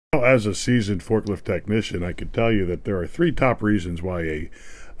Well, as a seasoned forklift technician, I can tell you that there are three top reasons why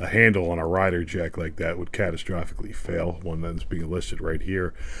a handle on a rider jack like that would catastrophically fail. One that's being listed right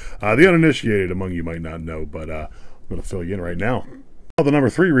here. The uninitiated among you might not know, but I'm going to fill you in right now. Well, the number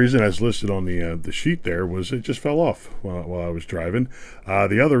three reason, as listed on the sheet there, was it just fell off while I was driving.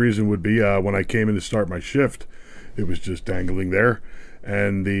 The other reason would be when I came in to start my shift, it was just dangling there.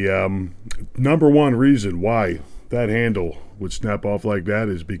 And the number one reason why that handle would snap off like that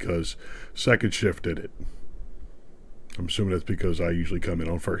is because second shift did it. I'm assuming that's because I usually come in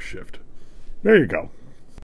on first shift. There you go.